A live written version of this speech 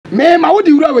Me ma wo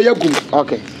di wura we yagum.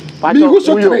 Okay. Me who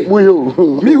so tre.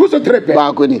 Me who so tre pe.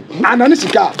 Ba ko ni. Anani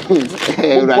sika.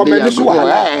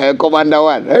 Commander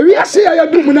one. We are say ya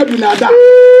dum na bi na da.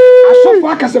 Asofo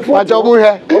akasefo. Pacho mu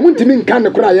he. O mu ntimi nkan ne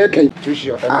kura ye kan.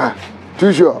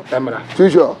 Toujours. Emra.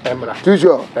 Toujours. Emra.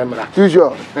 Toujours. Emra.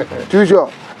 Toujours. Toujours.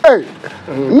 Hey.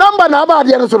 Number na ba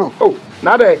de so no. Oh,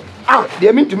 na de.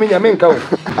 De mi ntimi nya me nka o.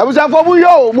 Abusafo mu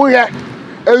yo mu he.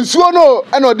 Ensuo no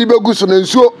e no de begu so na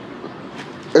ensuo.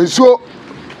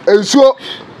 Ensuo.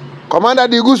 Commander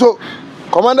Diguso.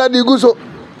 Commander Diguso.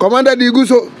 Commander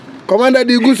Diguso. Commander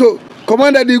Diguso.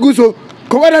 Commander Diguso.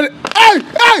 Commander. Hey!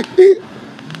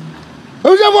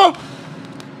 Abusafo.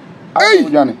 Hey!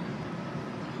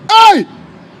 Hey!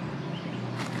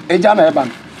 Ejana eban.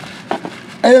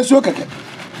 So keke.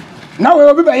 Na we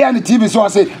obi be ya ni TV so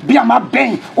say bia ma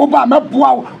ben, oba ma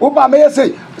boa, oba ma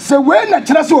say we na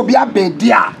kire say obi aben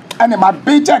dia, ene ma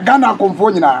ben che Ghana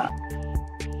Akomfuo nyina.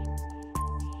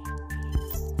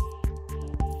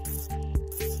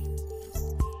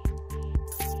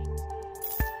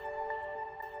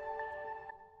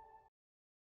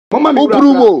 Mama mi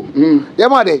Oprumo.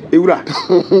 Yamade. Ewura.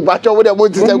 Bacho wo de mo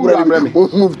ti se gura ni.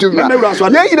 Move to me.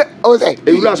 Yeah, o say.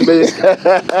 Ewura so be.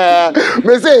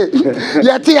 Me say,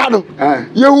 ya ti ano.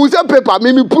 Ye hu se paper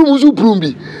me prum so prum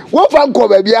bi. Wo fa nko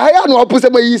ba bia ha ya no opose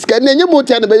ma yi ska na nye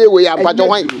motia na be ye we ya bacho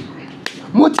hwan.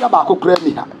 Motia ba kokora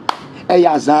mi ha. E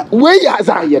ya za. We ya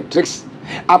za ye tricks.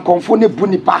 Akomfo ne bu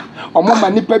nipa. Omo ma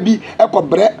nipa bi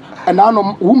ekobre na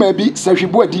no wuma bi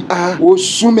sahwibo adi. Wo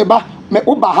sume ba. Me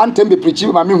uba hantem be preach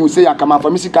ma me hu say akama fa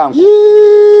misika anko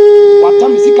wata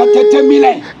misika 30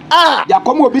 million ya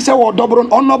komo obi say wo dobro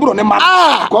onobro ne ma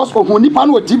because ohun nipa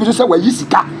no TV so say wa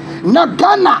yisika na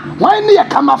Ghana why ne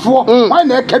yakamafo why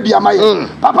na eka bia maye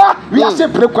papa we are say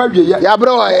prekwa wie ya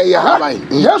bro ya ha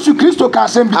Yesu Kristo ka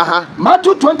asem bi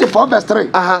Matthew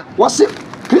 24:3 was it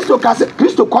Kristo ka say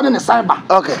Kristo kone ne cyber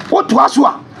okay what to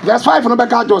aso verse 5 no be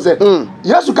ka jo say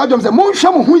Yesu ka jo say mo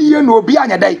hwe mo hu yie na obi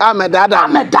anya dai amedada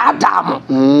mo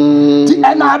di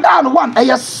enada no one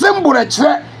a symbol a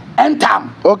kire entam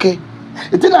okay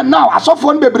it is now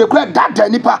asofo no bebre kura dada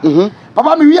nipa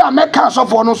papa me wi ameka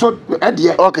asofo no so e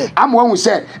de okay am wan hu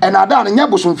say enada no nya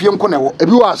bosomfie nko na wo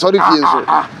ebi wa sorry fie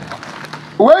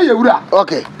so we ye wura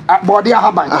okay body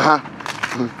ahaban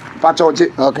pacho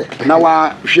oje okay na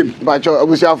wa hwem pacho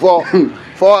abusiafo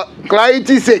for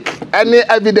clarity sake any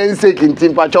evidence sake in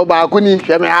team pacho ba kuni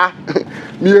hweme ha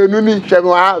mienu ni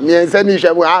hweme ha miensa ni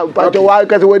hweme ha pacho wa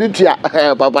kase wodi tua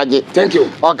papa je thank you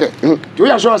okay do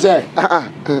you sure say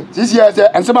this year say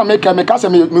ensema make kase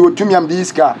me wotumi am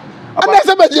this car ana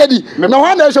se ba je di na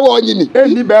ho na hwe wo nyini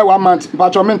eni be 1 month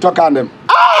pacho me ntoka dem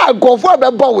gofo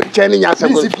be bo we chene nya se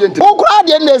o kura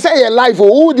de ne say your life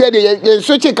o de ye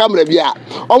switch camera bia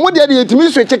omo de yetimi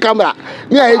switch camera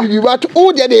me a bibi but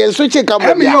o de ye switch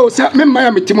camera bia me yo say me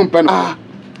maya me timu mpa no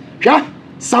hwa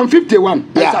Psalm 51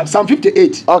 Psalm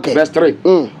 58 verse 3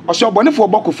 o so bonefo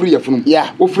boko free yefunu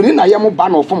o firi na yemo ba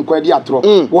na ofom kwa di atro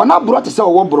wona bro te se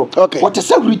wo bro o te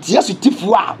se huriti yesu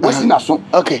tifu a wasi na so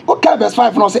okay verse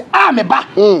 5 no say me ba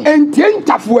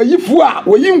entientafo ayifu a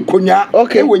woyi nkonya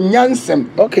e wo nyansem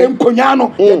nkonya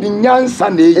no ye di nyansa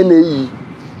na yi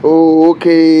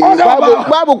okay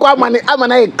babu kwa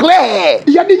amana e clear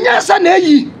ye di nyansa na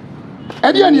yi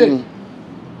e di anie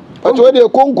Oto de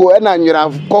Congo na nyira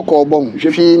kokko bon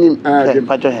hwe ni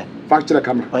pacho he factory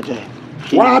camera pacho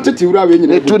he wa atete wura we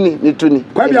nyina ni tuni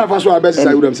kwa bia fa so abesa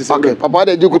wura msisi okay papa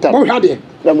de jikuta mo hwa de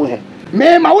mo he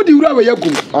me ma wo di wura we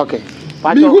yagum okay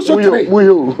mi who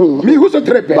so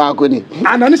trepe ba ko ni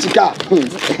anani sika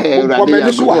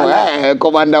komedi so wa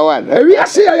commander one we are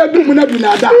say ya dum na bi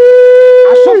na da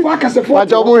asofo akasefo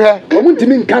pacho mo he o mu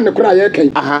ntimi nkan ne kura ye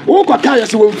kan wo kwa ka ye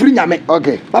se wo mfiri nyame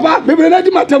okay baba bebre na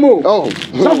di matamo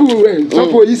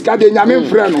sofo iska de nyame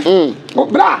mfira no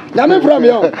bra nyame mfira me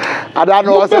yo ada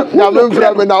no se nyame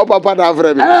mfira me na o papa na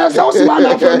mfira me so o si ba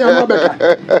na mfira nyame beka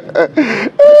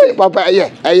papa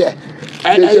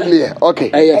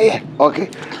okay okay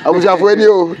abujafo eni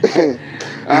o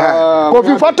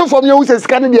kofi photo from you say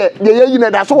scan de ye na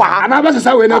da so wa na ba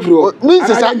sesa we na fro mi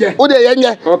sesa o de ye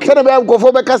nye se na be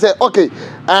kofo be ka say okay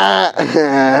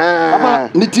papa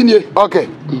nitinie okay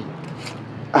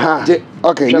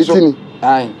okay nitini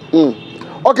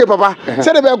okay papa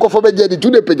se na be kofo be je di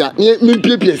tu de peja mi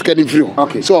pie scan free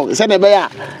okay so se na be ya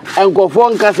enkofo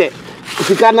nka say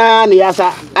sikana ni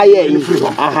yasa aye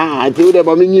ati ude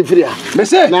ba minyi free me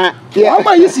say na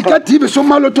ama yi sika TV so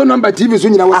Lotto number TV so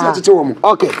nyina wasi atete wo mo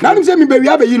okay na nim say mi be wi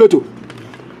abayi Lotto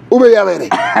ube ya bere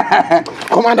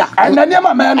commander anda ne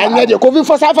ma man anya de kofi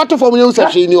for safa to for you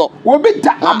say ni o wo bi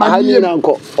da amani na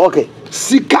nko okay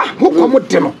sika ho komo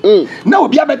de no na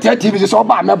obi abeta TV so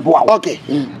ba meboa okay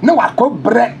na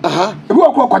wakobre ebi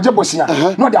wakọ bosia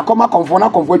na de akoma Akomfuo na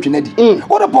Akomfuo atwinadi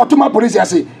wo report ma police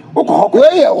ase wo ko hoko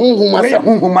we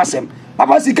hunhumasem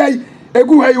papa sika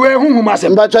egu hai we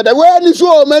hunhumasem ba chada we ni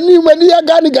so mani ya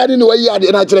gani no we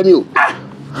ade na kire mi o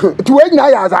ti we nyina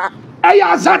ya za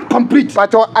aya that complete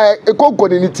pato ekoko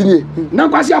ni tinie na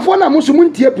kwasi afo na musu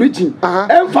muntie preaching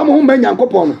emfa mo ho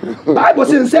manyankopon no bible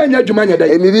say nsa anya dwuma nya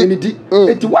dai enidi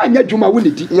enti wa anya dwuma wo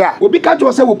nidi obi ka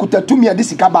to say wokuta tumi ade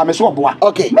sika ba me so oboa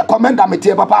me commenda me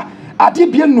tie papa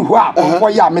ade bia nu ho a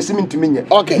onfo ya me se mentumi nye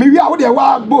me wi a wo de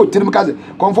wa bo tirim ka se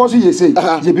konfo so ye sei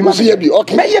ye bi ma ye bi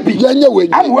me ye bi ye nya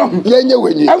wenyi ye nya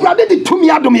wenyi awurade de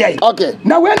tumi adom ye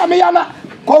na we na me ya na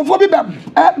konfo bi be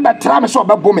tra me so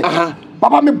be bo me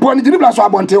papa me born deliverance so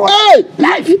abonte wa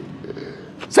life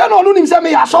say no no nim say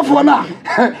me asofo na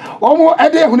omo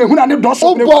ede ehunehuna ne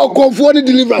doso me Akomfuo ni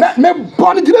deliverance me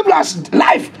born deliverance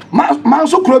life man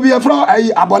so kro bi e fro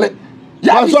ayi abole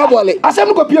ya so abole asem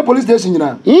no go pie police station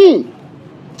nyina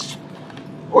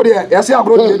o de ya say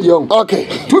agro de dio okay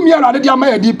to me na de ama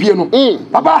ya di pie no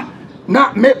papa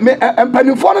na me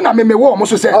empanifo no na me wo mo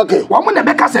so say wo mo na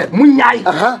be ka say munyai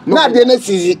na de na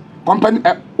sisi company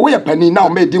we penny now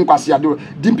me din kwase ade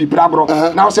din pipra bro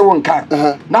now say won kan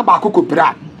na ba akoko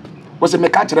pra wo say me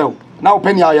ka kire o now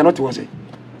penny ya no to wo say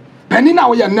penny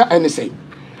now we na any say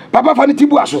papa fa ni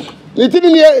tibu aso ni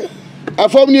tini ni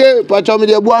afom ni pacho me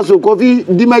de bu aso kofi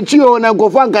dimachi o na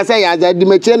kofa nkasa ya za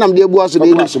dimachi na me de bu aso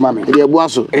de de bu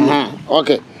aso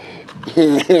okay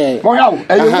mo yawo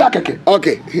eyo ya keke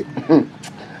okay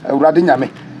urade nyame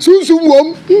sunsun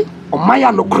wom o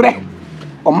maya no kre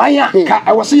o maya ka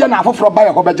e wo se ya na afoforo ba ye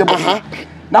ho beje bo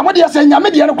na mo de se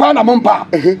nyame de no kwa na mo mpa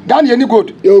Ghana ye ni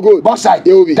gold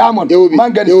bauxite diamond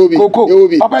manganese cocoa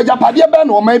papa ja pade be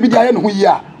na o man bi de aye no hu yi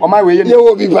a o man we ye ye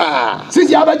obi ba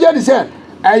sisi abaje de se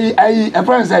ai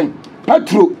friends say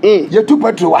petro ye tu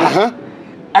petro wa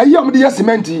ayi om de ye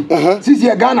cement sisi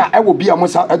ye Ghana e wo bi a mo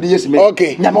sa de ye cement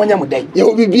nyame onya mo dai ye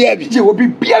obi bia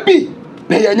bi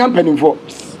be ye nya mpanimfo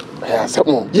ya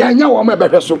samo ye nya wo ma be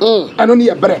hwe so eno ne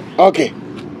ye bre okay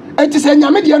enti se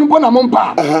nyame de no bona mo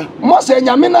mpa mo se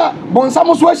nyame na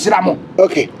bonsam so ahira mo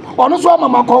okay ono so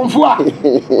mama Akomfuo a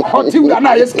oti wura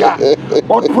na yeska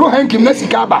o pro hankim na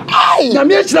sika ba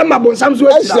nyame ahira ma bonsam so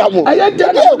ahira mo aye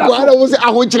de na ko ara wo se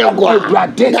aho kire ko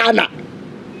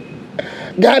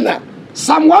Ghana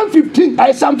Psalm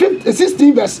 115 Psalm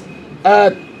 16 verse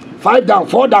 5 down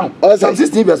 4 down Psalm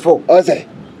 16 verse 4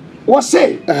 what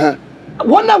say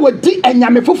wona wadi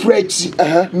anyame foforo achi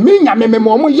me nyame me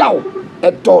mo yawo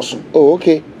etoso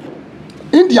okay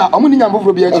India omuni nyame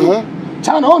foforo bi achi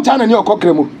China ni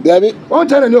okokre mu dabi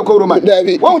China ni okoroma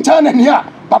dabi China ni a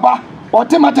papa o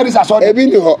te materials aso de ebi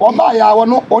ni ho o ba ya wo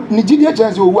no ni gidie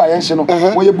chance owu ayenhye no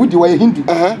wo ye budi wo ye hindu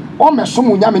o meso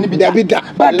mu nyame ni bi da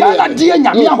ba Ghana die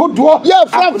nyame ahodo ya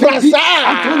frasa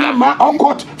Antonia ma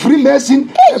okot Freemason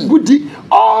budi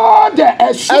all the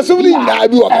asumni na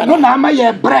bi wo no na ma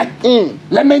ye bread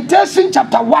Lamentation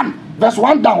chapter 1 verse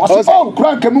 1 down was oh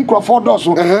kran kemu krofo do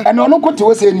so and ono kote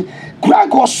wo se ni kran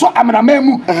ko so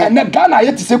amenamamu and Ghana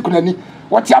ye ti se kunani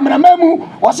what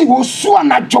amenamamu was wo su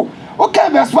anajo okay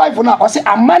verse 5 na was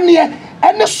amane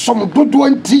ene som dodo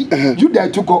anti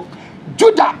Judah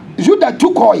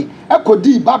took oi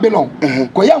ekodi Babylon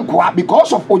ko yankoa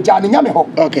because of ojane nyame ho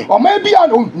o ma bia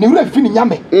no ne wura fi ni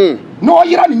nyame no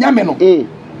oyira ni nyame no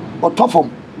otofom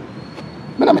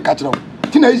me na me ka kire wo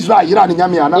ti na Israel yira ni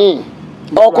nyame ana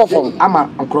okofom ama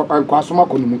nkwa asoma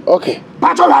konumu okay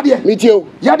pato rade mitio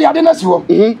ya de ade na si ho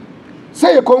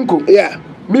say e konko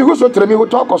mi hu so tere mi hu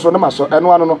to koso na maso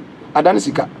eno ano no adane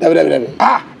sika dabe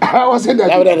o se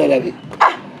dabe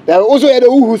o so ye de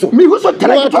hu so mi hu so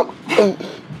tere to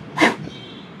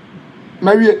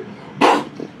mawie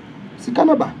sika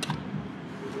na ba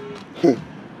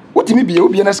woti mi bia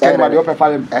obi na sika ma de o pe fa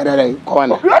lem ko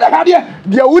na rade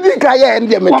dia wudi ka ye en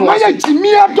dia meto ma ya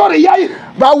chimi adore yai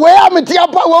ba we ameti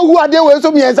apa wo hu ade we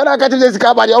so mi ensa na ka tete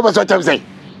sika ba de o be so tem sei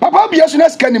papa bia so na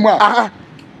sika ni mu a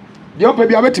de o pe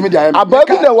bia metimi dia em aba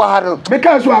bi na wa ha no me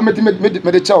ka so a metimi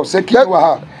me de chao seki wa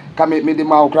ha ka me de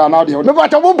ma okra na de me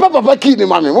bata mo papa ki ni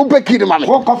mame mo pe ki ni mame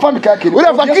wo confirm ka ki wo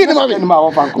fa ki ni mame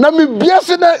na me bia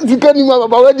so na sika ni ma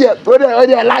ba we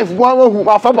de life mo hu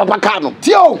afa papa ka no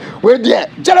tio we de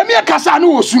Jeremiah kasa na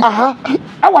osu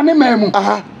awa ne mamu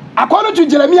according to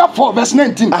Jeremiah 4 verse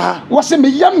 19 was say me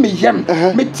yam me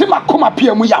tima koma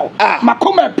pia mu yawo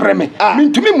makoma preme me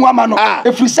ntumi mu ama no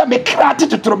efri se me krate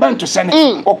totrobento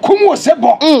sene okum wo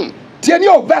sebo tieni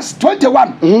o verse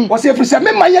 21 was efri se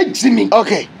me maya jimi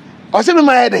okay o se me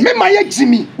maya de me maya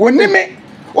jimi woni me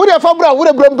Wo de fa bra wo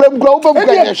de bram gro wo ba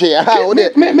buka nyehwe ha wo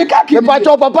de me ka ki me pa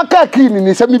cho papa ka ki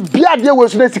ni se me bia de wo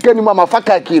so na sika ni mama fa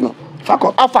ka ki no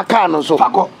fako afa ka no so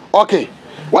fako okay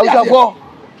awusafo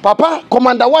papa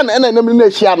commander 1 ena nam na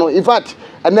hia no in fact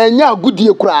na nya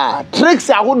agudie kura tricks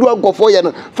ahodo agofo ye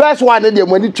no first one de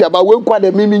mani tuaba we kwa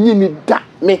de mimi nyini da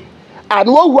me and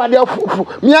wo hu ade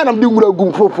me anam de ngura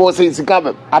gumfofo se sika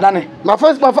ba adane my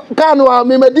first papa ka no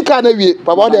me medika na wie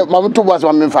papa de mam to boss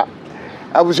mam fa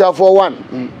awusafo 1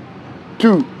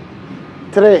 2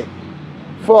 3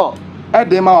 4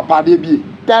 ede ma opade bi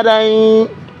tadan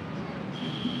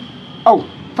oh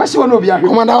fasi wona obi ahwe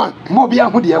commander 1 mo obi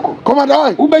ahu de eko commander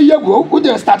 1 wo be yego wo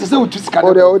de start say wo tu sika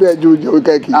o de juju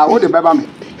kaki wo de beba me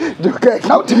ju kaki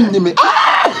na utimi nyime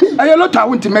ayo Lotto a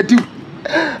wonti medi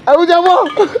awujabo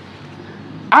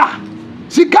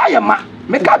sika ye ma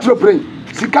me ka tro brain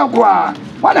sika ko a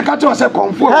wona ka tro say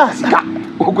Akomfuo sika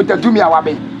okuta tumi a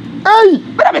wabe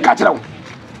bere me ka tro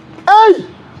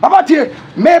baba tie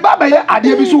me baba ye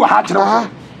ade bi so wa ha tro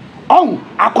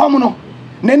akom no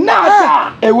ne na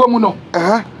asa ewo mu no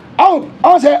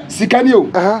on say sika ni o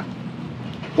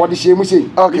what is shemu say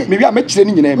okay me wi a me kire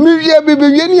ni nyina me wi be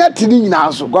ni atini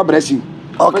nyina so God bless you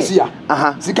okay see ya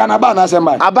sika na ba na say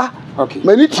mai aba okay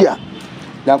manitia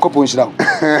yankopon shira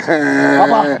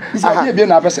papa isa bi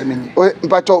na pese menye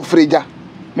mpacho freja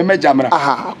me mejamra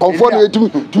Akomfuo no etum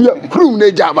tuya prum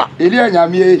na jaba Elia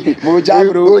nyamie moja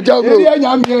bro Elia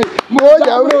nyamie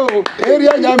moja bro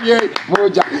Elia nyamie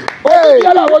moja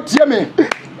yala wotie me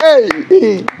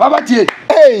baba tie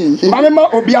mama ma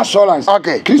obi assurance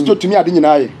okay Kristo tumi ade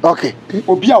nyina ye okay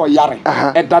obi a o yare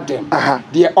edadem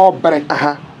de obre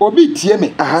obi tie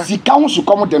me sika ho so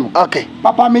kom de no okay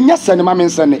papa me nya sene ma me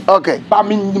nsene okay ba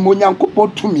me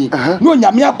monyankopon tumi no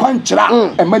nyame akwankyira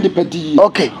e ma dipadi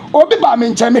okay obi ba me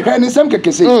nche me hwe ne nsem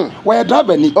kekese wo ye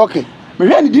driver ni okay me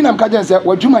hwe ni dinam ka jense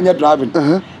wadwuma nya driving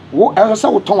wo e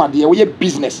so wo ton ade wo ye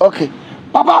business okay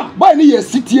papa boy ni ye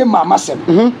sitie mama sem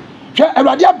hwe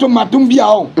Awurade adomadom bia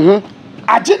o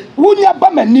aje wunya ba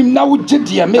manim na wo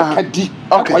gede me kadi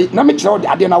okay na me kire wo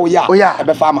ade na wo ya e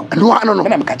be fa ma no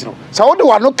na me ka kire sa wo de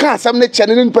wa no ka asem ne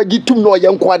chene ne pa gitum no ye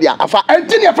nko ade afa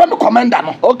enti ne fa me commander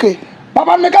no okay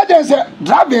papa me ka jense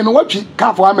driving no watwi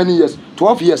car for how many years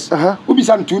 12 years ubi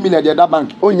san 2 million de that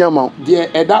bank onyama de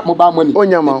eda mobile money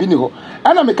onyama bi ni ho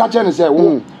ana me ka chene se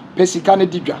wo pesika ne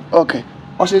didwa okay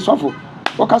o se sofo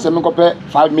o ka se me ko pe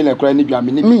 5 million kra ni dwa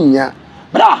me ni minya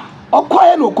bra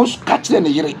okwaye no ko ka kire ne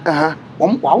yire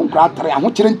wa won kra tare aho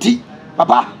kire nti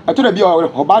papa eto da bi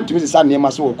o ba ntimi sesa ne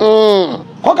ma so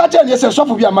ko ka kire ne se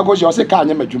sofo bi amagoji o se ka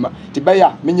anya madwuma ti be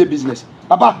ya menye business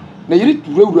papa na yiri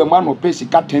tuwura ma no pay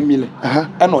sika 10 million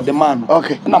e no de man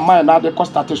okay na man na de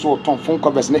cost start so ton phone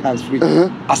covers ne hands free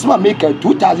asema make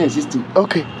 2016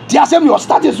 okay ti asem your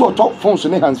start so ton phone so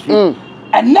ne hands free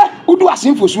enne udu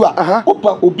asimfo so a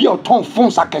opa obi o ton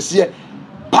phone sakese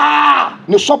pa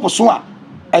ne shop so a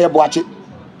eyeboache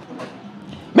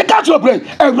me ka tro brain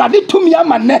Awurade tumi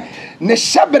ama ne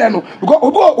shebre no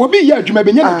because obi ya adwuma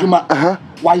benya adwuma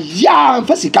wa ya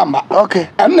mfa sika mba okay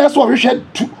enne so hwehwe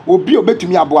obi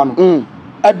obetumi aboa no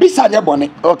ebisa nye bone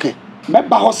okay me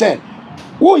ba ho se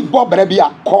wo ibo bere bia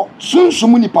ko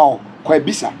sunsumu nipa o ko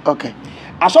ebisa okay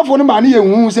asofo no ma ne ye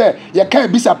hu se ye ka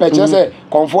ebisa pe che se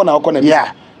Akomfuo na ko na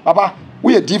yeah papa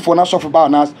wo ye difo na asofo ba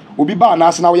na obi ba na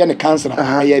ase na wo ye ne cancer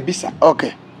ye ebisa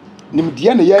okay nim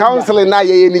die na ye counseling na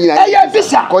ye ni nyina ye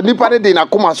ebisa ko nipa ne de na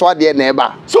koma so ade na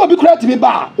eba so obi kura timi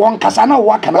ba won kasa na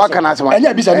wo kana so enye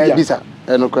ebisa ni ebisa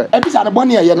enokra ebisa ne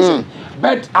bone ye ne se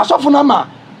but asofo na ma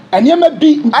enema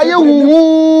bi aye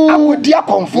wu akodi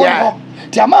Akomfuo no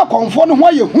ti ama Akomfuo no ho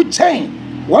ye hu chen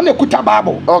won ekuta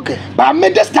bible okay but me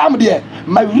this time there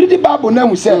my read the bible na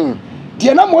hu say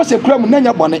die na mo se kura mu na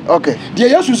nya bone okay die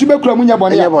yesu su be kura mu nya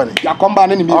bone ya komba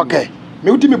na ni mi okay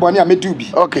me udi mi bone a me do bi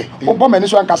okay o bo mani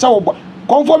so ankasa wo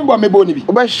Akomfuo mi bo me bo ni bi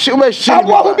o be shi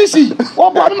abo ho bi si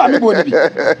wo bo no ma me bo ni bi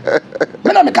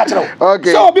me na me ka kire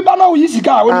okay so obi ba na wo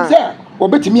yisika wo ni say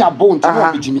obetimi abo ntimi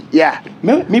obetimi yeah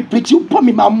me preach you po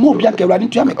me ma mo bia ka Awurade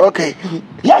ntua me okay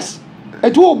yes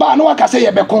etu ba na waka say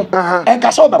ye beko en ka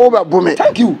so ba bo me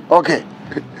thank you okay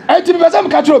enti be say me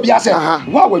ka kire obi ase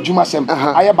wa wadwuma sem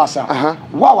aye basa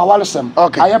wa wawale sem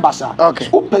aye basa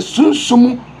o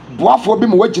pesunsum boafo bi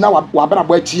mo wagina wa bra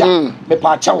bo atia me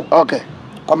pa achew okay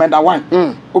commander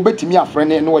 1 obetimi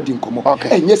afrene no wadi nkomo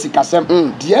enye sikasem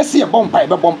de ese e bompa e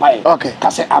be bompa e ka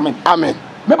say amen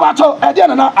me ba to e de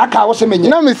na aka wo se menye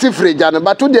na me si freja no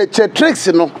bato de che tricks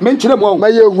no me nkire mo ma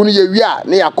ye hunu ye wi a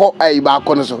ne yakọ ai ba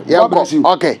akọ no so ye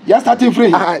ko okay ya starting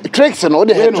free tricks no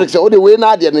de tricks o de we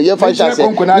na de no ye fa sha se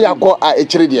ne yakọ a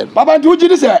ekire de baba nti uji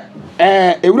ni se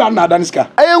ewura na adaniska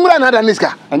ewura na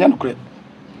adaniska anya no kure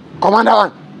commander 1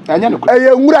 anya no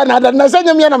ngura na da na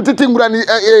sanya me na mtete ngura ni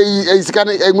sika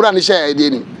ni ngura ni share de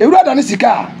ni ewura da ni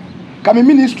sika ka me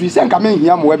ministry se nka me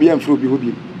hia mo wa bia mfro bi ho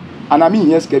bi ana me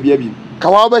hia sika bia bi ka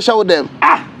wa be show dem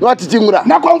na tete ngura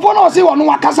na konfo na o se wono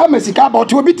wakasa mesika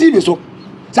but obi TV so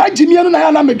sa jimie no na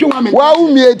ya na medwo wa me wa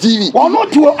umie TV wono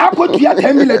to akotua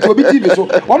 10 minutes obi TV so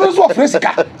wono so ofre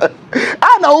sika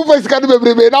na wo fa sika no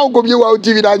bebrebe na wo bi wa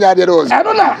TV na nya de no I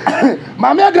don't know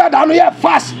mama agrada no ye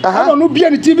fast no no bia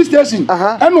ni TV station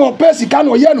e no pe sika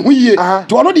no ye no huye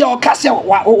to wono de o kase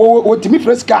o timi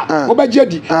fre sika wo ba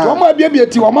jedi to mo bia bia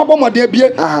ti wo mo bomode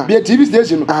bia TV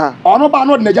station ono ba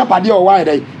no de na japade o wa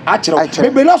dai a kire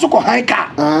bebe na so ko han ka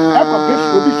e ko pe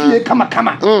obi fie kama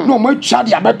no mo atwa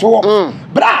de abeto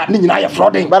bra ni nyina ye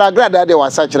frauding bara agrada de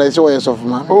wasa kire so wo yeso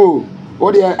fuma o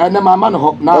de na mama no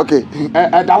ho na okay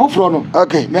da ho fro no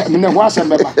okay me ne ho asem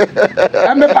beba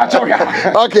me pa cho ya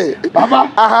okay baba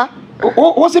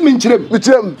o se me nchirem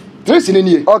Tracy ne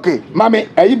nie okay mame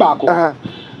ayi ba ko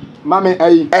mame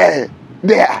ayi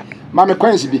there mame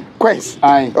Quench bi Quench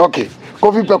ai okay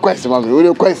coffee per Quench mame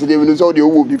we Quench de we so de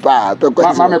owo bi pa per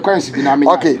Quench mame Quench bi na me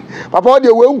okay papa o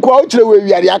de we nko o kire we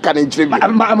wiare aka na nchire bi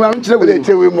mame kire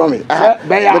we mame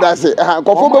be da say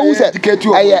kofo be wu se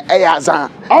eye azan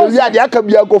wiare aka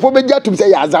bia kofo be jatum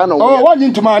se azan no oh one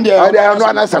ntuma ande no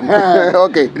anasam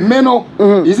okay me no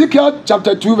Ezekiel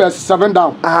chapter 2 verse 7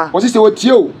 down what say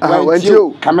otie o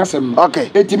kamesem okay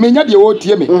eti menya de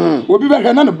otie me obi be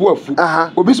hwe na ne bo afu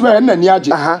obi so be hwe na ni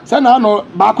age se na no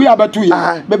ba ko ya batu ye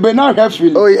bebe na hwe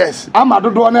feel oh yes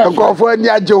amadodo na kofo ani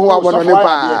age ho abono ne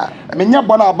pa menya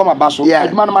bona abama baso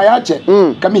aduma na ma ya che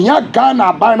ka me hia ga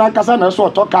na aban na kasa na so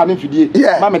otoka ne fidie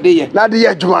ma me de ye na de ye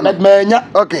aduma no menya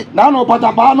okay na no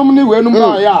pata pa no ne we no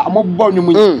ma ya amobbo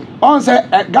nwum yi on se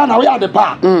ga na we ya de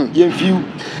pa ye fiu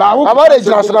ba wo about the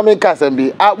national main cast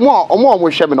bi mo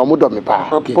hwe me no mo do me pa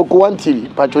Poku 1 TV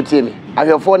pacho tie me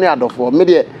ahwefo ne adofo me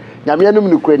de nyame anum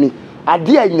ne kurani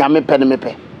ade a nyame pe ne me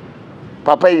pe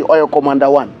papa yi oyo commander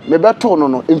 1 me beto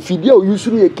no mfidie o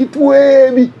yusu ne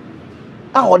kitwe bi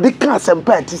a ode ka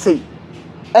sempa ti sei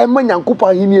e ma nyankopa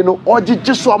ahini no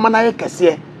ogege so amana ye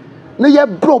kese na ye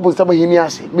brobo nsama hini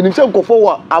ase minim se nkofo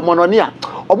wo amonone a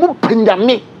omo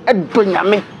penyame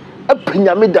edonyame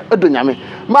epenyame da edonyame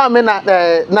ma me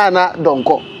na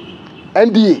donko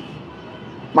ndie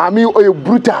mami oye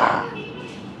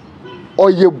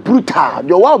brutal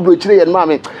de wa bro chire ye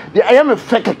mami de ayame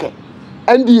fekeke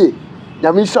ndie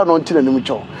nyame sha no ntire ne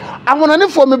mcho amonone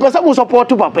fo me pesa mo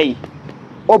support papa yi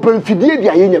open fidie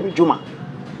dia ye nyame djuma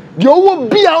de owo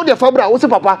bia o de fabra wo se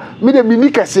papa me de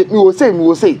mini kese mi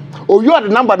wo sei o yo de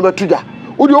number no batuja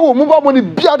o de owo mo ba mo ni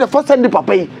bia o de first send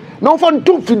papa yi na fo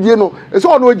nto fidie no e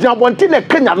so no ogia bonti na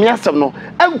kanya me asem no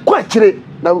enko akire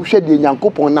na hwe de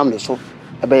nyankopon nam ne so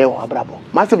ebe ye wo abrabo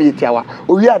ma se bi tiawa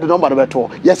o wi ade number no beto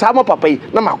ye sa mo papa yi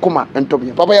na makoma ento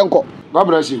bi papa ye nko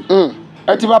babrasi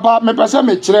eti papa me pese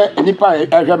me kire nipa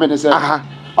ehwe me ne se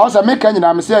o se me kanya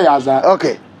na me se ya za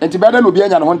okay enti beda no bi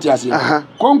anya no ho ntia se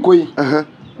konkoi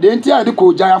de ntia de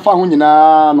ko ja afa ho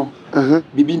nyina no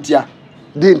bibi ntia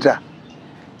de ntia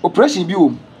operation bi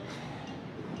wo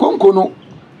konko no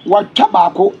watwa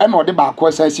baako e na ode baako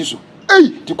asasi so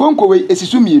ti konko we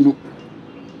esisu mienu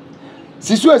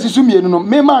esisu mienu no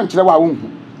me ma nkire wa wo hu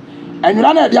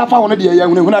anwura na de afa ho no de ya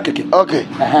hu na keke okay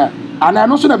ana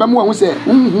no so na be mu hu se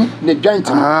hu ne joint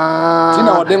no ti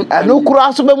na ode no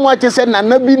kura so be mu ache se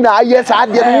na bi na aye sa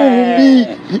de hu bi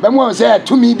be mu se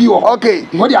tumi bi wo okay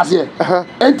mo de ase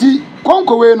enti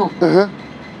konko we no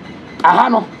aha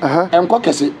no enko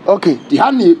kese okay ti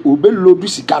ha ne obelodu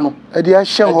sika no e de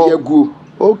ahye ho e de aguo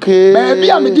okay be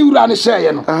bia me di wura ne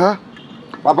share no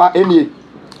papa enie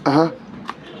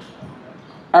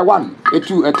I want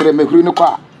etu etre mehuru ne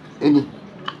kwa eni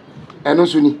eno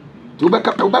so ni tu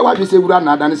be wa bi se wura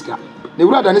na daniska ne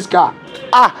wura daniska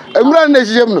ewura na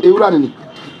hihiem no ewura ni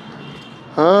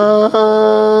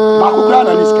ba ko wura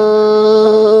daniska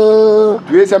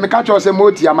we se me ka cho se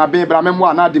moti amabe bra me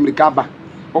mo na adimrika ba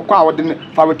okwa a wode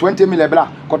fa 20 mil bra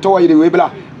koto wa yire we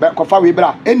bra ko fa we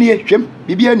bra eni hwem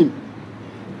bibi anim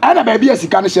ana ba bia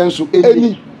sika ne hyenso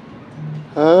eni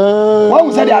wa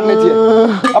mu sadi atletie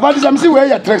about this am see we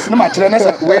ya tricks na ma kire na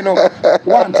se we no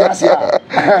one tiase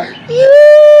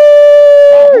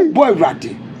boy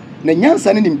rade na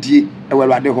nyansa ne nimdie e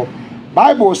walade ho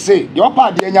bible say your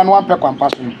pa de anya no ampe kwampa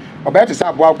so oba te say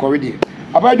aboa ko we de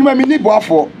abaduma mi ni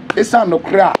boafo esa no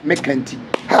kra mekanti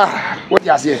what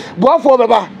you say boafo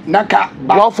beba naka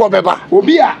boafo beba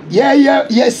obi a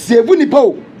ye save ni pa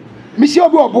o mi se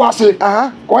obi obo ase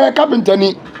ko ye carpenter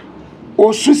ni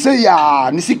o su se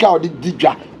ya ni sika o di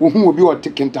didwa o hu obi o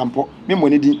tikentampo mi mo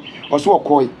ni di o so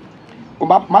okoi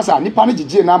masa nipa ne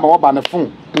gigye na ma wo ba ne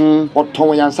phone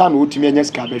oton yansa na otumi anya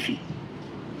sika bafi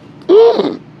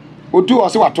otu o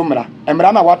se watomra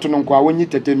emra na wato no nko a wonyi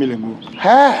 30 million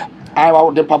ai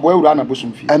wa de pabo ewura na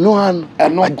bosumfi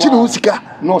eno agire wo sika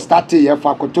no start ye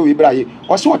fa koto ibraye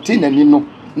o se oti nani no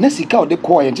na sika o de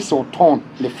ko ye nti se oton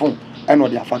le phone eno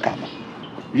de afaka ba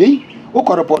wi o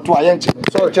ko report wa ye nche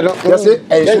so chelo yese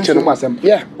enche masem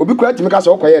obi kura timi ka se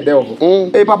o ko ye de o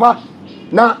papa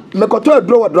na mekoto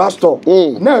adro wa drugstore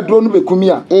na adro no bekumi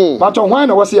a but hwan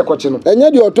na wose ye koche no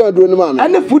enye de oto adro no ma me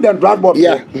any food and drug board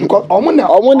because omo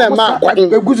na ma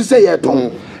egusu say ye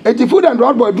ton eti food and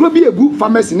drug board adro bi egu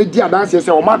pharmacy ni di adanse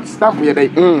say o ma stamp ye dey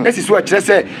esi so akire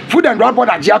say food and drug board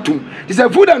agi atum ti say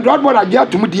food and drug board agi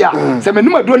atum dia say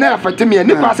menum adro na afete me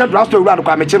ni pa say drugstore wura no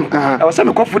kwa meche no e wo say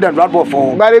me ko food and drug board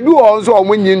for bare bi wo nso o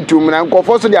munyi ntum na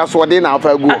nkofo so de asode na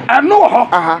afa gu eno ho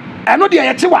eno de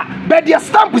ye chewa be de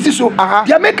stamp si so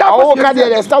dia make up o ka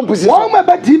de stamp si so o ma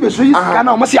be di be so yi sika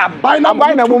na o mo say abai na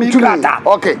mo tumika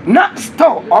okay na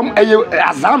still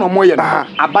azano mo ye na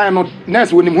abai no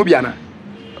nurse wonim hu bia na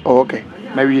okay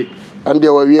mawie ande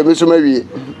wa wie me so mawie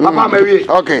papa mawie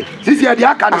okay sisi e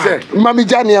dia kan say mami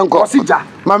ja ne enko osija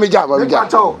mami ja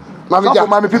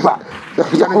mami pipa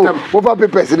wo fa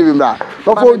papers ni bi mra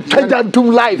wo fo change to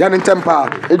life ya ntem pa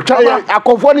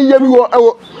Akomfuo ni yemi wo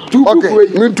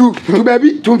okay me too to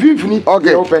baby to finfini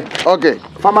okay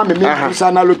fama me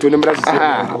kusa na Lotto ni mra sisi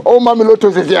o mami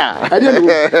Lotto sisi a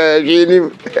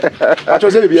jini acho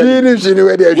se bia jini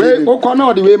we dey we o ko na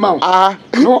o de we ma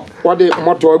no o de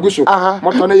moto aguso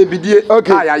moto na ye bidie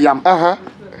ayayam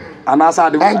anasa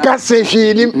de enka se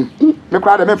jini me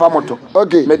kwa de me fa moto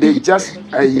okay me dey just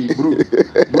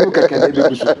blue keke na be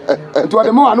guso nto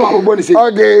de mo anu agbo ni se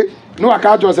okay no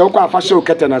aka jo se ukwa afa show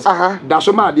ketenas da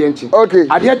so ma ade nchi okay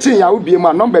ade chin ya obie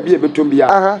ma number bi ebetom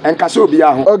bia enka se obi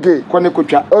aho okay ko ne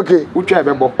kotwa okay utwa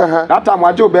ebebo that time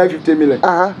waje obi 50 million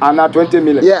ana 20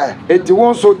 million eti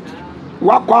won so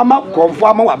wakwa ma konfo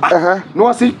ama waba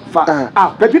no si fa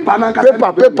paper na nka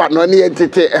paper no ne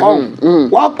entete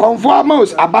wa konfo ama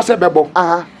abase bebo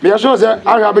me so say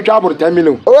ahwa betwa abor 10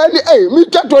 million well me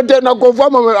chato de na konfo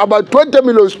ama about 20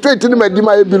 million straight ni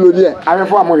madima e billionaire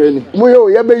ahwefo amohwe ni mo yo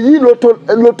ye be yi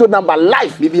Lotto number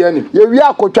life bibia ni ye wi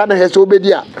akotwa na hese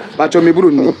obedi a bacho me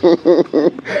buru ni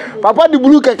papa di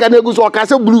blue keke na egu so ka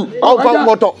se blue o fa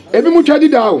moto ebi mu twa di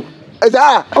down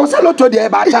esa o se Lotto dey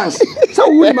by chance so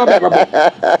we ma baba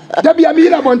da bia mi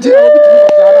na bonti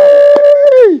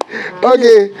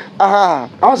okay I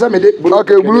say me dey blue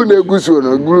okay blue na egusu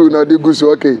no blue na de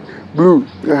gusu okay blue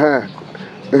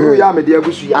blue ya me dey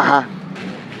egusu ya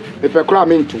me pe kra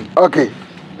me ntu okay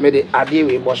me dey ade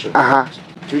we boso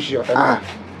toujours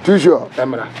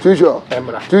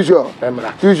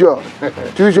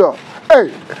hey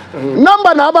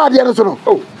number na ba de no so no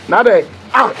oh na dey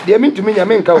dey me ntu me nya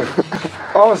me nka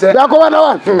o say da ko na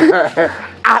one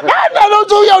na no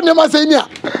so ya ne ma say ni a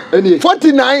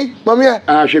 49 mami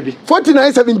hwebi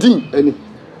 4917 any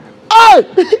hey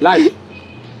life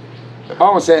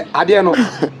o say ade no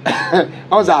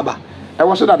o za aba e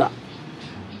wo so dada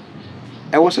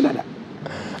e wo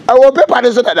paper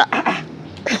de so dada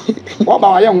wo ba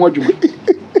wa ye ho adwuma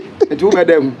enti wo be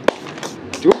da hu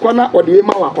ti wo kona ode we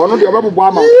ma wa ono de obabubo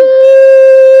ama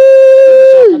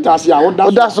tasi a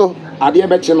woda so ade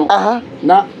be chi no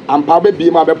na ampa be bi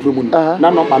ma be promu no na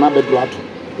no na be do ato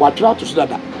wa tra to so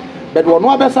dada but wo no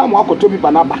abesa mo akoto bi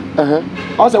ba na ba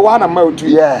o se wa na ma otu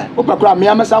o pakura me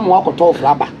amesa mo akoto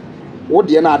ofra ba wo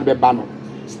de na ade be ba no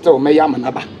still me ya ma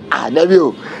na ba na bi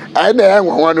o ai na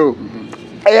enwa no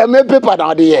aya me paper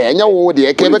na de ye enya wo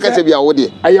de ke be ka se bia wo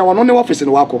de aya wono ne office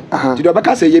no wako ti do be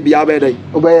ka se ye bia be dai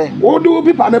obaye wo do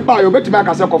paper ne ba yo betimi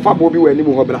aka se ko fa bo bi wani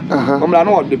mu hobra omra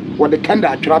no wo de kanda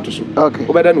atwa to so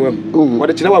obeda no wam wo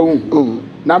de kire wa wu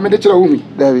na me de kire wu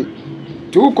dabi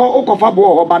ti uko fa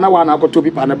bo ho ba na wa na akoto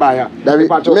paper ne ba ya dabi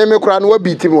me kura no wa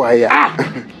biti mu ha ya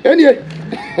enie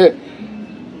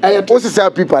aya to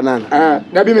sisa paper na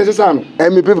dabi me sisa no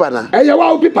me paper na aya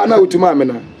wa paper na otuma me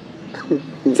na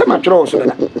se ma tro so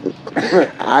da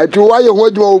tu wa ye ho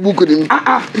adwuma obuku ni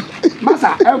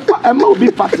masa e ma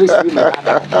obi patrice ni na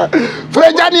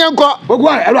freja ni enko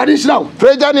ogwa erade shirawo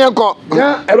freja ni enko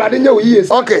ya erade nya oyiye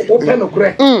okay o pe no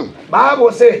kure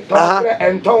bible say to kure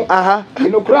enton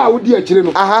ino kure a wodi akire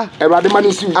no erade ma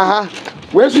ni si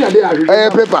we so ya dey ahwe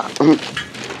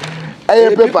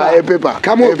paper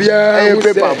come on bia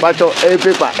paper bacho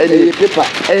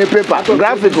paper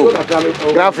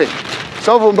graphic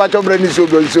so from bacho brand so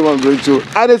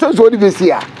and so di be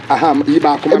see yi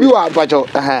ba ko ebi wa bacho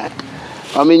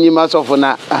amenyi ma so for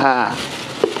na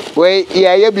we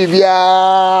ye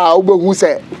bibia obohu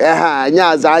se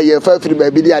nya za ye fa firi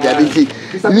ba bi dia dia nti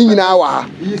ni nyina wa ha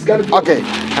okay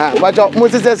but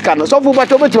Moses scan so fu but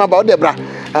obetima ba o de bra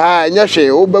nya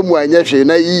hwe obamu anya hwe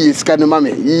na yi scan ma me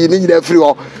yi ni nyina firi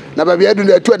ho na ba bia du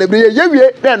na tu na bi ye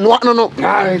wie na no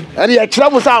ene ye kira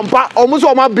mu sa mpa omu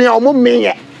so ma ben omu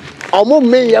menye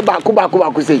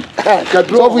baako sei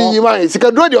so fu yi ma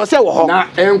sika duro de o se wo ho na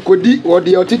enkodi wo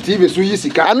de o TV so yi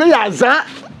sika anu ya za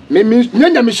me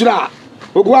nyanya mishira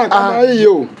ogwa kama yi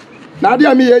o na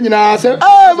dia me ye nyina se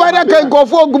ba da kan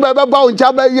kofo ogu be ba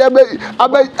uncha ba ye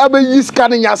aba yi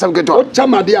scan nya asam keto o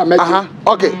chama dia me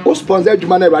okay o sponsor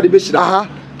adwuma na Awurade be shira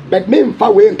but me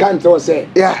mfa we nkan to say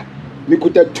yeah me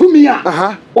kuta tumi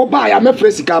a o ba ya me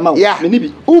fresi kama me ni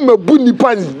bi o mabu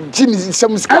nipa jini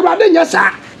sam sika Awurade nya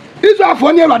sa Israel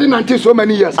for near Awurade nante so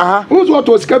many years who's what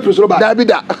to escape from ba da bi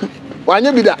da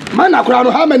wanye bi da man akura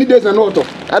no how many days na no to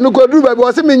anu ko duru ba bi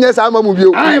o se me nya sa ma mu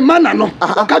bio ai man na no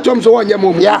ka chom so wonye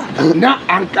mo na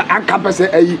anka pese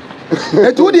ayi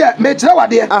etu de me kire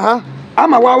wade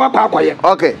ama wa kwa akoye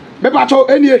okay me pa cho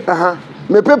enie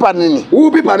me paper nini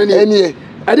wo paper nini enie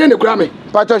ade ne kura me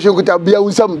pa cho shekuta bia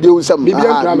unsam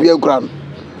bia kura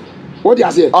what do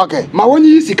you say okay ma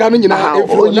wonyi sika no nyina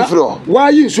onyi fro wa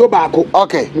yi nsuo baako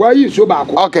okay wa yi nsuo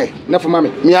baako okay na fama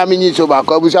me mi ami nsuo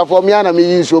baako abusafo mi ana mi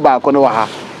yi nsuo baako no wa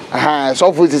ha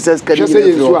so fu success kadi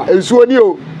nsuo ni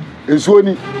o nsuo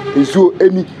eni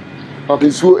okay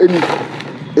nsuo eni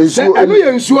enu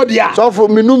ye nsuo dia so fu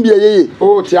minum bia yeye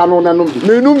o ti anu na num bi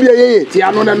minum bia yeye ti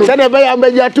anu na num se de be ya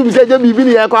mbaji atum se je bibi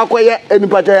ni ye kwa akoye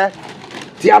enipato ye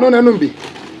ti anu na num bi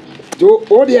to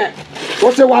o de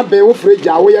o se wa be wo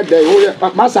freja wo ye de wo ye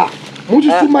masa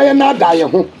mututu ma ye na da ye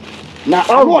ho na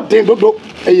awo den dodo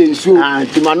eye nsuo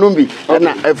ti manumbi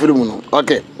na afiri mu no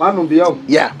okay manumbi yo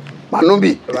yeah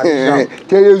manumbi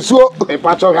te nsuo e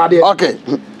pa cho hade okay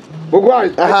ogwa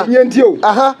nye nti o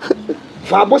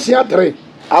fa abosia 3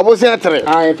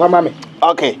 ai fa mame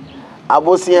okay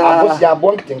abosia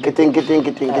bon keten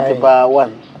ba 1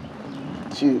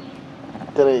 2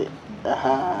 3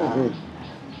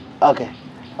 okay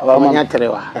abamanya 3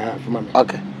 wa fa mame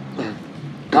okay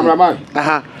cameraman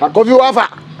kofi wafa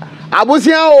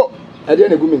abosia o ade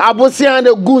na gumi abosia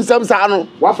na gun samsa no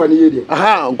wafa ni yedie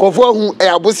nkofo hu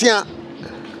abosia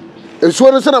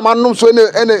esuo no so na manum so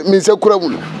ene minse kura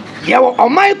mu yewo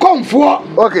oman komfo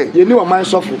okay ye ni oman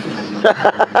sofo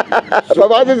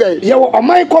baba say yewo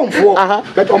oman komfo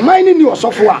but oman ni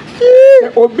osofo a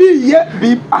obi ye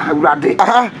bi Awurade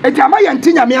eti ama ye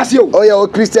ntinya me ase o ye o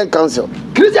Christian council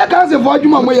for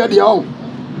adwuma mo ye de o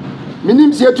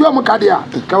minim se etu am kade a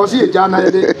ka wo se ye jana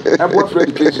ye de ebo for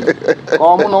education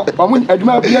omo no omo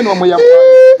adwuma bia no mo ye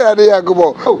ade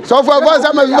yagobo so for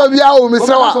advance ma bi bia o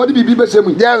misrawa so de bibi be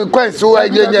semu je kwanso wa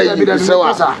nyenya yi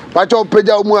misrawa pa cho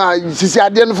peja mu a sisi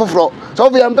ade no foforo so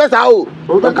for yempesa o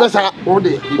yempesa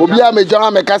obi a mejo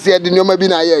ha mekase ade nyoma bi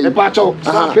na ye yi pa cho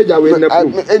so peja we na pro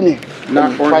eni na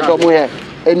pa cho mu he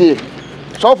eni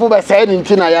so for be say ni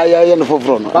ntina ya no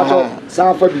foforo no pa cho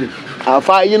sa fa bi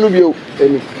afa yi no bio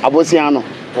eni abosia no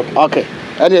okay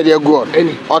ene dey good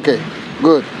okay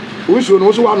good uso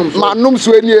no so wanum so manum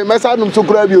so eni mesa num so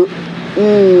kura bio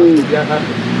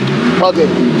okay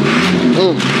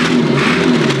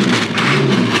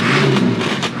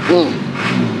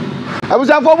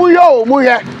abusa fo mu yo mu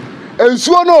ye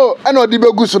ensuo no ene odi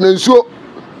begu so na ensuo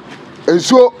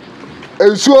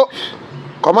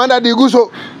commander di guso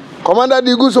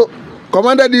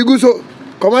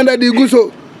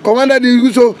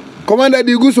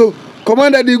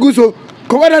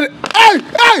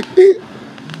hey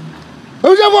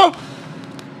Ojavo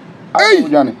hey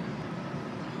Jani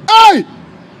hey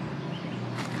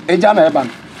ejana eban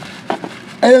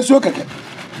so keke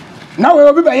na we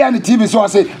obi be ya ni TV so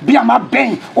say bia ma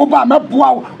ben oba ma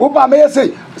boa oba ma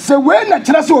say se we na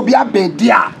kire se obi aben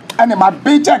dia ene ma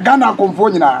ben che Ghana Akomfuo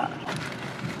nyina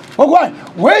ogwa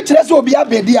we kire se obi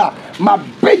aben dia ma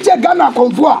ben che Ghana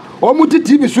Akomfuo a o mu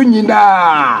TV so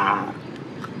nyina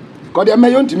ko de me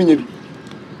yontimi nya bi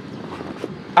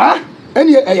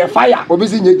eni eye fire obi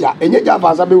si nyeja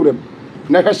afansa be wurem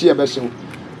na hwehye ye be hyew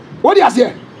wo di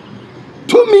ase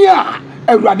tumi a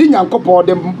Awurade Nyankopɔn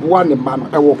de boa ne ma no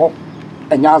ewo ho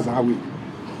enya azawe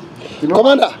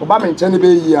commander oba me nche ne be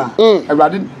yi a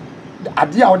Awurade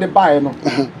ade a wo de bae no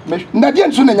na de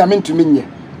nso na nyame ntumi nye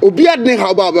obi adne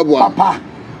ha ba beboa papa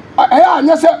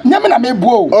anya se nyame na me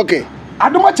buo okay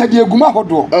adoma chade eguma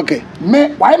hodo okay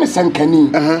me waye me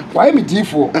senkani waye me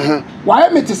difo waye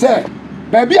me te se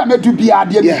baby a medu bia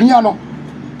de bia no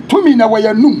tumi na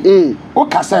wayanum o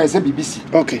kasa ese BBC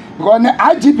okay because na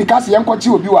IGP kasa yenkochi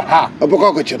obi wa ha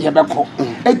oboko kochi ye beko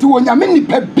eti wonyame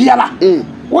nipa biara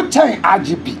what time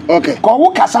IGP? Okay. Ko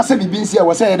wo kasa se bibi nsi e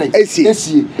wo se ye dey.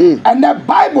 Esie. And the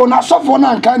Bible na sofo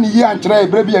na nka ne yi ankyere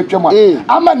ebra bi atwam a.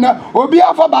 Ama na obi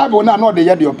afa Bible na no de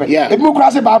ye de ope. Ebi mu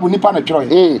kura se Bible nipa na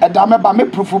twere. E da me ba me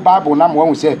proof Bible na mo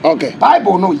hu se. Okay.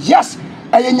 Bible no yes.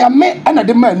 Eye nyame na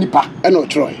de ma nipa. E no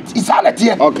Troy.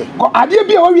 Insanity. Okay. Ko ade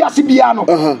bi o wi ase bia no.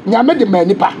 Nyame de ma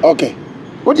nipa. Okay.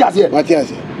 What you say?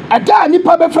 Matias. Ada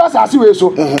nipa be fra asase we so.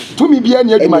 Tumi bia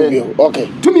na adwuma ye. Okay.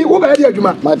 Tumi wo ba de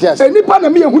adwuma. Matias. Nipa na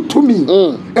me hu tumi.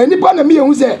 Nipa na me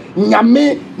hu se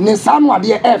nyame ne nsa no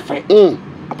ade efe.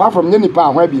 Apart from nipa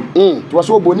ahwa bi. To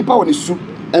so obo nipa woni su.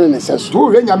 Ene ne sesu. To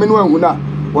we nyame no ahu na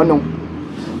wono.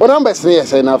 O numbers ne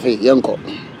yesa na afi yenko.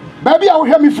 Ba bia wo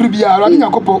hwe me firi bia Awurade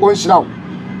Nyankopɔ onhyira wo.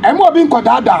 Emo obi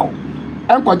nkodaada wo.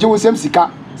 Enkoje wo sem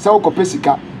sika, se wo kopɛ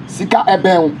sika. Sika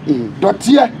eben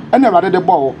dotie ena Awurade de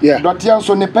bo dotie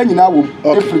nso ne pa nyina wo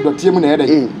efiri dotie mu na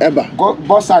ede eba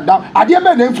boss down ade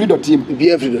be na efiri dotie mu bi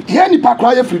efiri dotie ye nipa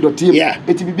kra ye efiri dotie mu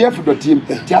eti bi efiri dotie mu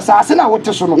ti asase na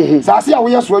wote so no asase a wo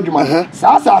ye so adwuma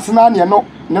asase na ne no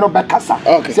be kasa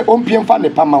se ompiem fa ne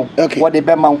pama wo de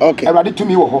be ma wo Awurade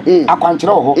tumi wo ho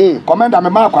akwankyere wo ho commander me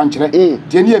ma akwankyere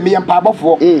tie ne me ye mpa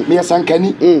abofo me ye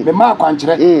sankani me ma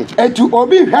akwankyere etu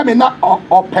obi hwe me na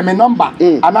opeme number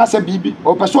anase bibi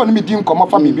opeso no me din komo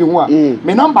fa bibi ho a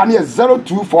me number ne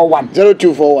 0241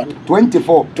 24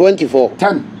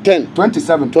 10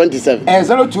 27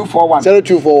 0241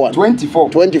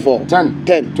 24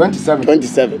 10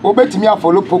 27 obetimi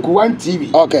afolo Poku 1 TV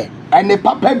okay ene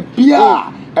papa bia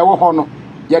ewo ho no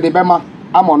ye de bema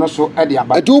amono so e de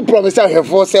aba atu promise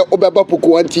ahwefo se obeba Poku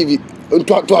 1 TV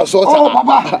to aso sa oh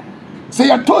papa se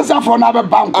ye to sa for na be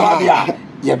bank bia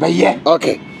ye be ye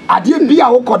okay ade bia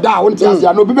wo koda wo ntia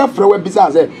se no bi be frɛ wa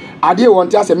bisa se ade wo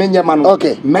ntia se menye ma no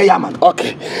okay meya ma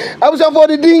okay I was for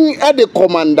the thing at the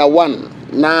commander 1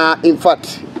 now in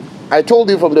fact I told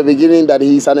you from the beginning that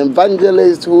he's an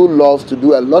evangelist who loves to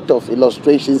do a lot of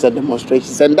illustrations and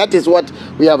demonstrations, and that is what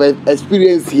we have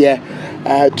experienced here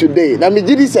today. Now, me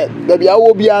did say that we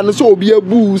are be an so be a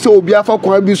boo, so be a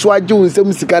for be so I do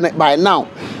some sick by now.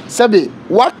 Sabi,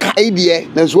 what idea?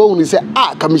 That's what we say.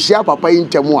 Come share papa in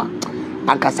Chamua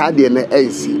and Casadi and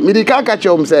AC. Medica catch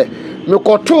him say, no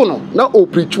cotono, no o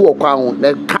preach or crown,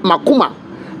 the Makuma,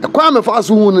 a crime for us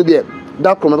who there.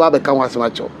 That come about the Kawas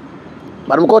macho.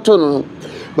 But I'm got to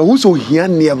but who's so here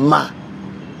near ma?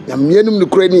 Yamianum the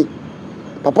cranny.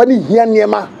 Papa ni here near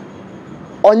ma.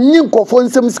 On yin cofon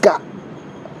some ska.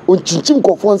 On chinchim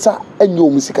cofonsa and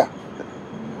your musica.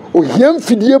 O him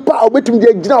fidie pa obetum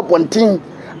de gina upon ting.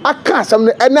 I can't some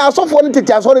and now so for it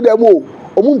has already mo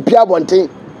or moon pia bonting.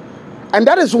 And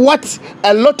that is what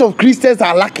a lot of Christians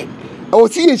are lacking. I will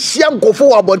see a sham go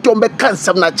forward but don't can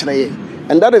some naturally.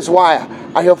 And that is why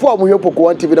I have four more Poku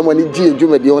 1 TV when you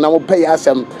do it, and I will pay us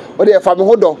some. Or they are from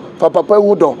Hodo, for Papa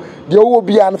Hodo. The old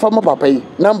be an from Papa,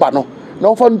 number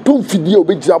no fun 2 video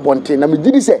big job one thing. I mean,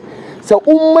 did he say, so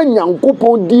young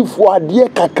couple D for a dear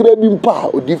cacrebin pa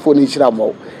or D for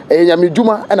Nishramo. And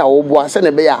Yamijuma and I will was send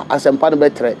a bear as a pan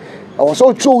better. I was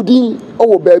so choding,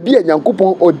 oh, baby, and young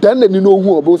couple or done and you know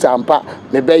who about Sampa,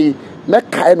 maybe. Na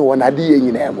kind one idea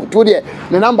in them. To the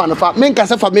number of men can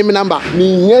suffer me number.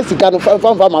 Me, yes, you can find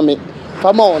mammy.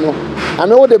 Famono. I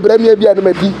know the Bremia be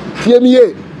anomedi. Hear me,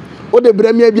 what the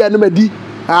Bremia be anomedi.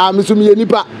 Ah, Miss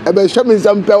Nipa, about showing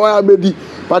some power maybe.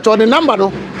 But on the number no,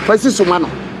 Francis Mano.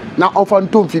 Now often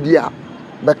 2 video.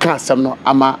 But can't some no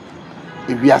ama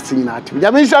if we are singing at.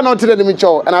 Yamisha not to the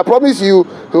Micho, and I promise you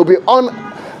he'll be on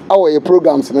our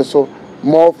programs and so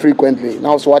more frequently.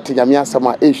 Now, so what Yamia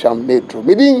Sama Asian Metro.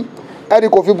 Meeting. Adi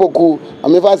Kofi Poku,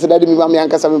 I'm never said that me mammy and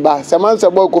Casamba. Saman's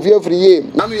about Kofi every year.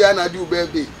 Namiana do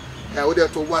baby. I would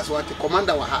have to was what the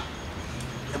commander was.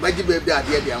 A baby baby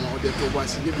idea, the amount of the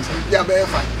was in the very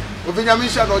fine. Kofi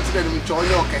Yamisha not to them, join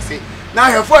your cassette. Now,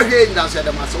 I have 4 years in that said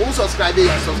the master. Who subscribe it,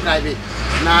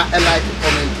 Now, I like to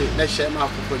comment, let's share my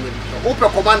Open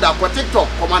commander for TikTok,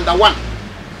 commander 1.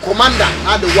 Commander,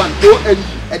 not the one, go and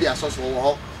Eddie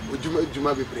Associate.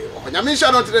 Juma be pray.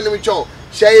 Yamisha not to the name show.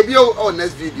 Share your on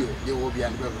next video. You will be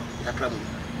unbearable.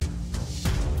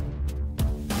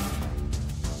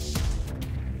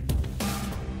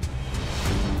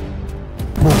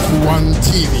 Poku 1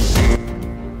 TV.